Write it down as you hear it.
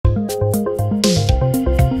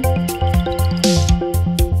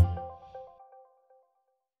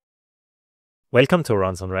Welcome to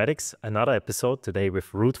Runs on Radix, another episode today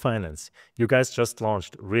with Root Finance. You guys just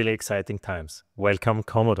launched, really exciting times. Welcome,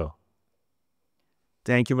 Komodo.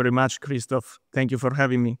 Thank you very much, Kristof. Thank you for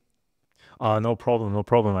having me. No problem, no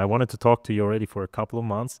problem. I wanted to talk to you already for a couple of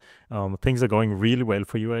months. Things are going really well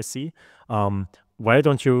for you, I see. Why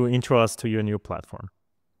don't you intro us to your new platform?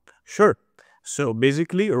 Sure. So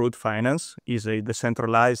basically, Root Finance is a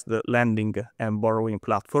decentralized lending and borrowing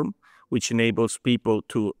platform which enables people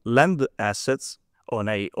to lend assets on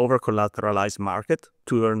a over-collateralized market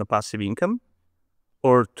to earn a passive income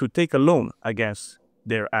or to take a loan against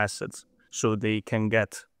their assets so they can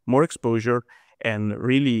get more exposure and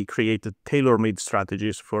really create tailor-made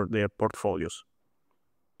strategies for their portfolios.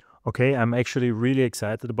 Okay, I'm actually really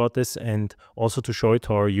excited about this and also to show it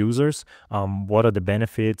to our users, what are the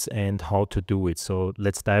benefits and how to do it. So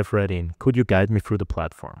let's dive right in. Could you guide me through the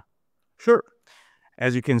platform? Sure.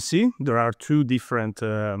 As you can see, there are two different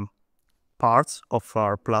parts of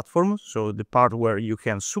our platform. So the part where you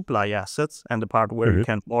can supply assets and the part where you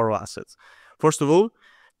can borrow assets. First of all,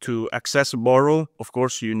 to access borrow, of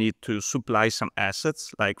course, you need to supply some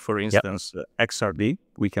assets, like for instance, XRD.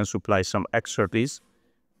 We can supply some XRDs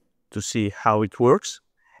to see how it works.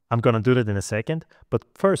 I'm going to do that in a second. But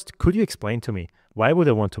first, could you explain to me, why would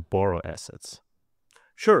I want to borrow assets?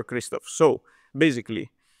 Sure, Kristof. So basically,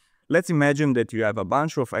 let's imagine that you have a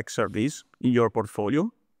bunch of XRDs in your portfolio,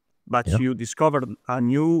 but you discovered a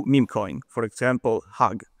new meme coin, for example,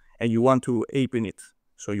 HUG, and you want to open it.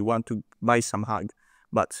 So you want to buy some HUG,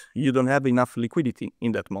 but you don't have enough liquidity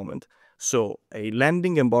in that moment. So a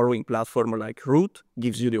lending and borrowing platform like Root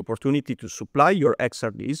gives you the opportunity to supply your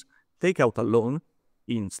XRDs, take out a loan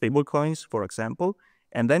in stablecoins, for example,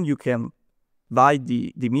 and then you can buy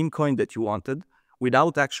the meme coin that you wanted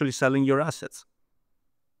without actually selling your assets.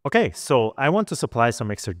 Okay, so I want to supply some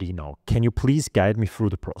XRD now. Can you please guide me through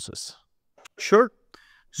the process? Sure.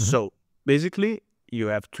 So basically, you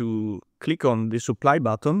have to click on the supply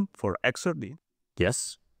button for XRD.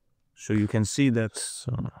 Yes. So you can see that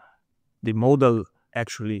the model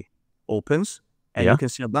actually opens and you can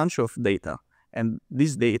see a bunch of data. And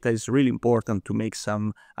this data is really important to make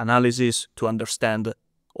some analysis to understand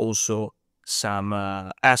also some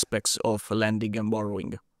aspects of lending and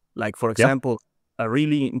borrowing. Like, for example, a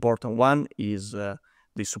really important one is the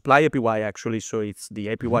supply APY actually. So it's the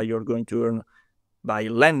APY you're going to earn by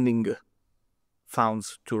lending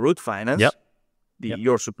funds to Root Finance,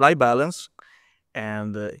 your supply balance.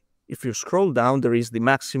 And if you scroll down, there is the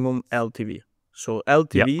maximum LTV. So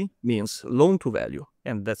LTV means loan to value.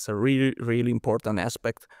 And that's a really, really important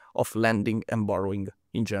aspect of lending and borrowing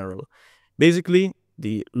in general. Basically,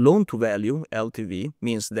 the loan to value, LTV,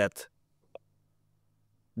 means that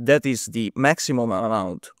is the maximum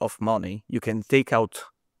amount of money you can take out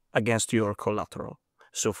against your collateral.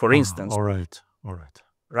 So for instance,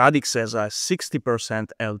 Radix has a 60%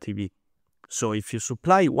 LTV. So if you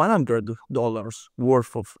supply $100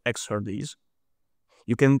 worth of XRDs,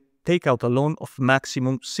 you can take out a loan of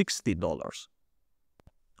maximum $60.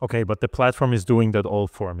 Okay, but the platform is doing that all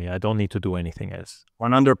for me. I don't need to do anything else.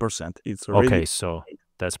 100%. It's really okay, so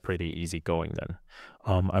that's pretty easy going then.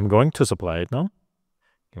 I'm going to supply it now.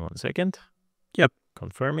 Give me 1 second. Yep.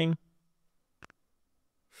 Confirming.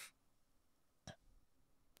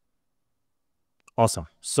 Awesome.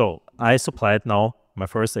 So I supplied now my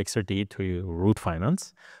first XRD to Root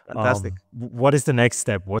Finance. Fantastic. What is the next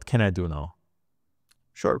step? What can I do now?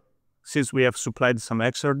 Sure. Since we have supplied some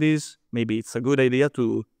XRDs, maybe it's a good idea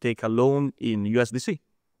to take a loan in USDC.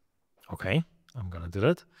 Okay, I'm going to do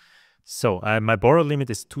that. So my borrow limit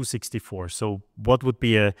is 264. So what would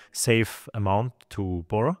be a safe amount to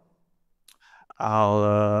borrow?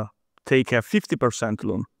 I'll take a 50%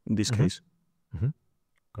 loan in this case.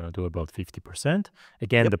 Going to do about 50%.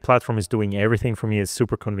 Again, the platform is doing everything for me. It's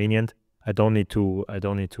super convenient. I don't need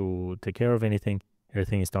to take care of anything.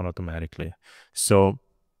 Everything is done automatically. So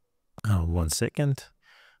 1 second.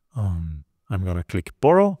 I'm going to click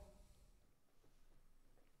borrow.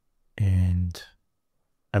 And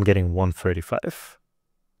I'm getting 135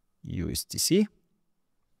 USDC.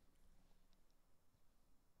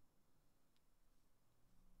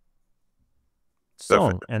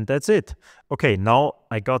 So, and that's it. Okay, now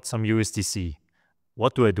I got some USDC.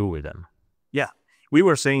 What do I do with them? Yeah, we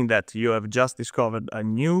were saying that you have just discovered a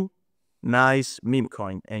new, nice meme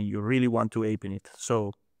coin and you really want to open it.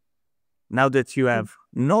 So now that you have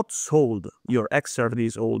not sold your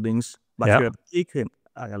XRDs holdings, but you have taken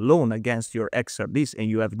a loan against your XRDs and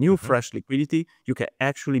you have new fresh liquidity, you can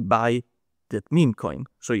actually buy that meme coin.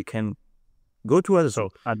 So you can go to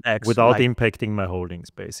an X without impacting my holdings,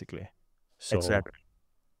 basically. So exactly.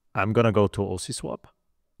 I'm gonna go to OC swap.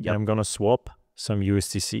 I'm gonna swap some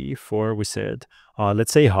USDC for, we said,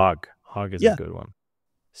 let's say Hug. Hug is a good one.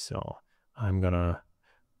 So I'm gonna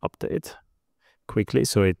update quickly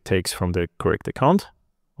so it takes from the correct account.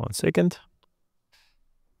 1 second.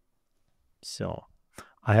 So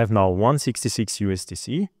I have now 166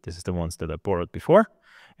 USDC. This is the ones that I borrowed before,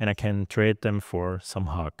 and I can trade them for some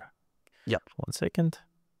Hug. 1 second.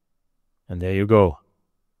 And there you go.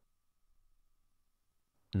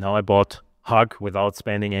 Now I bought Hug without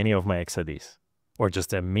spending any of my XIDs, or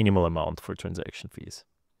just a minimal amount for transaction fees.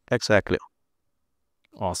 Exactly.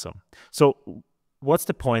 Awesome. So what's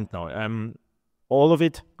the point now? All of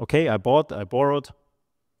it, okay, I bought, I borrowed,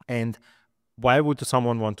 and why would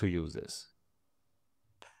someone want to use this?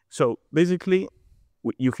 So basically,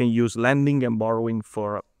 you can use lending and borrowing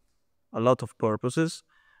for a lot of purposes,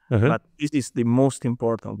 but this is the most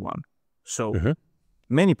important one. So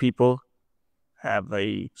many people have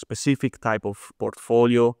a specific type of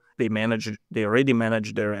portfolio. They already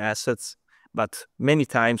manage their assets, but many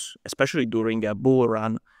times, especially during a bull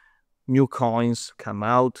run, new coins come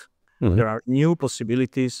out. There are new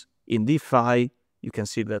possibilities in DeFi. You can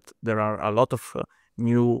see that there are a lot of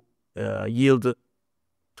new yield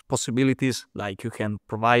possibilities, like you can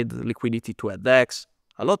provide liquidity to a DEX,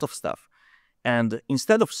 a lot of stuff. And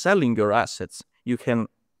instead of selling your assets, you can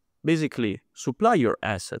basically supply your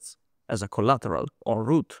assets as a collateral on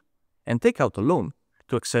root and take out a loan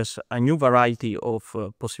to access a new variety of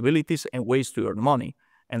possibilities and ways to earn money.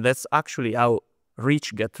 And that's actually how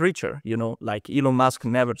rich get richer. You know, like Elon Musk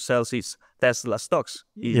never sells his Tesla stocks.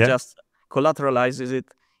 He just collateralizes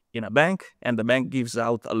it in a bank, and the bank gives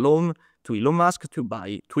out a loan to Elon Musk to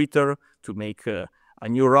buy Twitter, to make a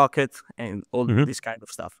new rocket, and all this kind of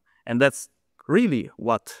stuff. And that's really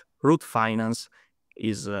what root finance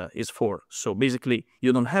is for. So basically,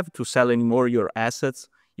 you don't have to sell anymore your assets.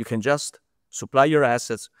 You can just supply your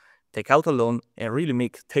assets, take out a loan, and really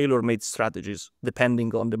make tailor-made strategies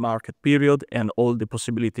depending on the market period and all the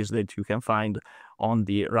possibilities that you can find on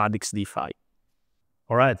the Radix DeFi.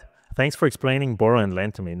 All right. Thanks for explaining borrow and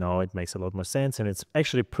lend to me. Now it makes a lot more sense, and it's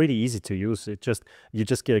actually pretty easy to use. You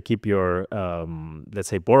just gotta keep your let's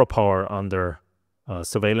say borrow power under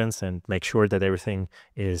surveillance and make sure that everything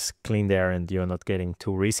is clean there and you're not getting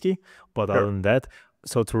too risky. But other than that,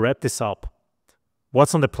 so to wrap this up,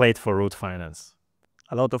 what's on the plate for root finance?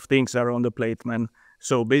 A lot of things are on the plate, man.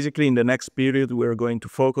 So basically, in the next period, we're going to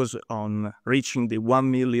focus on reaching the 1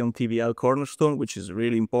 million TVL cornerstone, which is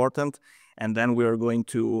really important. And then we're going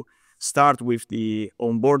to start with the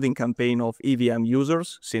onboarding campaign of EVM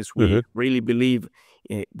users, since we really believe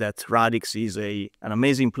that Radix is an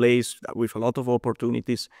amazing place with a lot of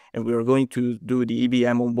opportunities. And we are going to do the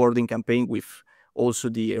EVM onboarding campaign with also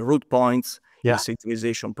the root points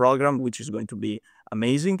incentivization program, which is going to be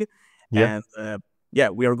amazing. And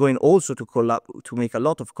we are going also to make a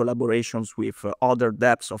lot of collaborations with other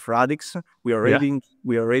dApps of Radix. We are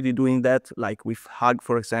already doing that, like with Hug,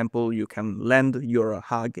 for example. You can lend your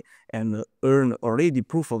Hug and earn already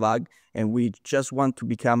proof of Hug. And we just want to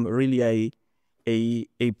become really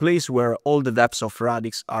a place where all the dApps of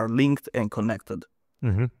Radix are linked and connected.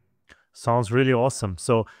 Sounds really awesome.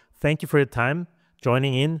 So thank you for your time,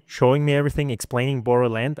 joining in, showing me everything, explaining borrow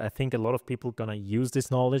lend. I think a lot of people are gonna use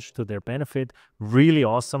this knowledge to their benefit. Really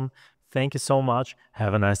awesome. Thank you so much.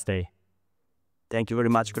 Have a nice day. Thank you very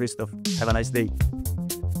much, Kristof. Have a nice day.